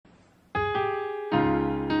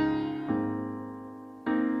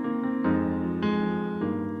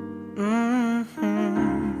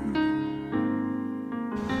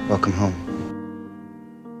Welcome home.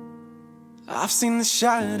 I've seen the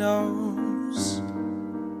shadows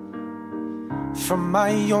from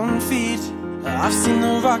my own feet. I've seen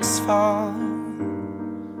the rocks fall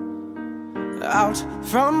out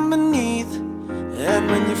from beneath.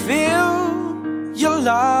 And when you feel your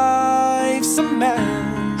life's a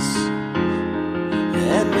mess,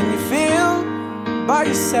 and when you feel by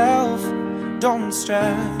yourself, don't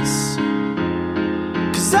stress.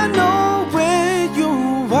 'Cause I know where you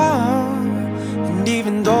are, and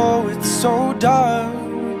even though it's so dark,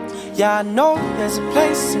 yeah, I know there's a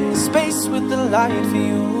place in the space with the light for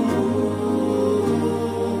you.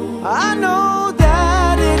 I know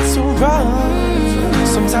that it's rough,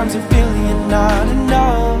 sometimes you feel you're not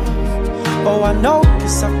enough. Oh, I know,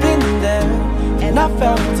 'cause I've been there, and I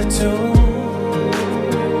felt it too.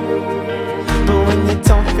 But when you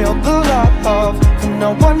don't feel the love from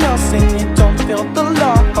no one else, and you don't feel the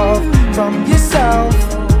love from yourself,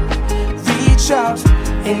 reach out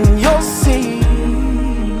and you'll see.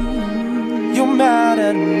 You're mad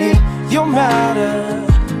at me, you're mad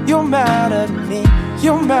at, you're mad at me,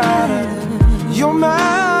 you're mad at, you're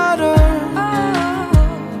mad at,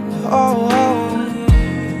 oh, oh.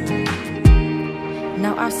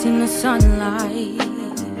 Now I've seen the sunlight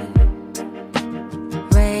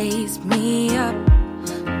raise me up,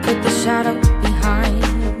 put the shadow behind.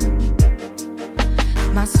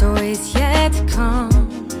 My story's yet to come.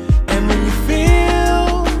 And when you feel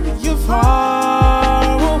you're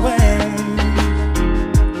far away,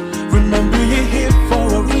 remember you're here for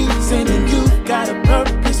a reason, and you've got a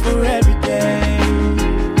purpose for every day.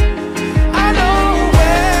 I know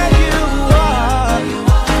where you are,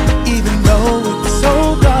 even though it's so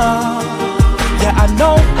dark. Yeah, I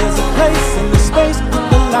know there's a place in the space with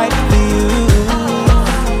the light for you.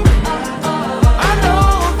 I know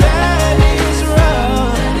that it's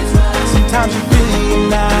rough, sometimes you feel you're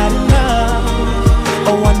not enough.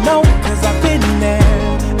 Oh, I know, 'cause I've been there,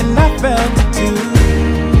 and I felt it too.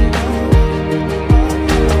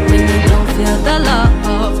 When you don't feel the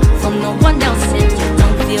love from no one else, and you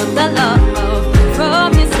don't feel the love from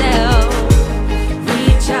yourself,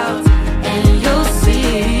 reach out and you'll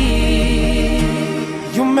see.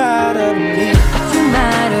 You're mad at me, You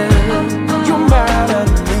matter, you're mad at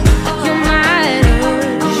me, you matter.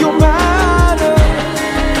 you're mad at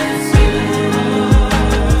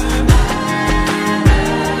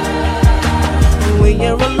When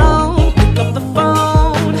you're alone, pick up the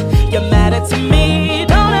phone. You're mad at me,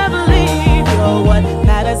 don't ever leave. You're what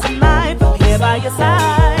matters in life, I'm here by your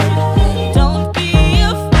side. Don't be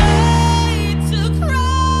afraid to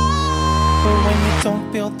cry. But when you don't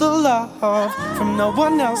feel the love from no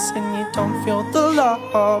one else, and you don't feel the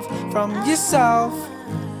love from yourself,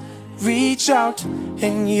 reach out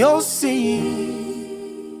and you'll see.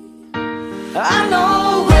 I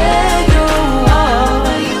know where you are,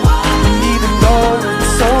 and even though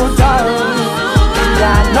it's so dark,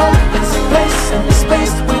 yeah, I know there's a place in the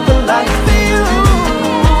space with the light for you.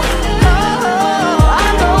 Oh, I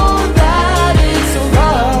know that it's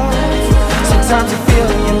rough, sometimes you feel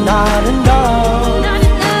you're not enough.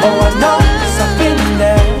 Oh, I know, 'cause I've been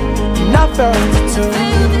there, and I felt it too.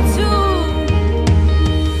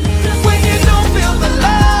 When you don't feel the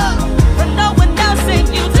love from no one else, and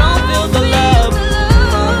you don't feel the love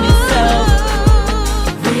from yourself,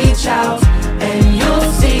 Reach out and you'll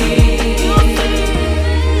see.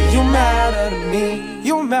 You're mad at me,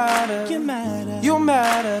 you're mad at, you're mad at, you're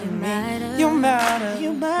mad at me, you're mad at,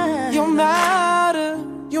 you're mad, you're mad at,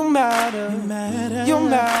 you're mad at, you're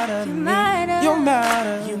mad at, you're mad at, you're mad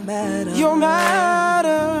at, you're mad at, you're mad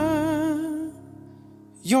at,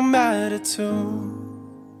 you're mad at too.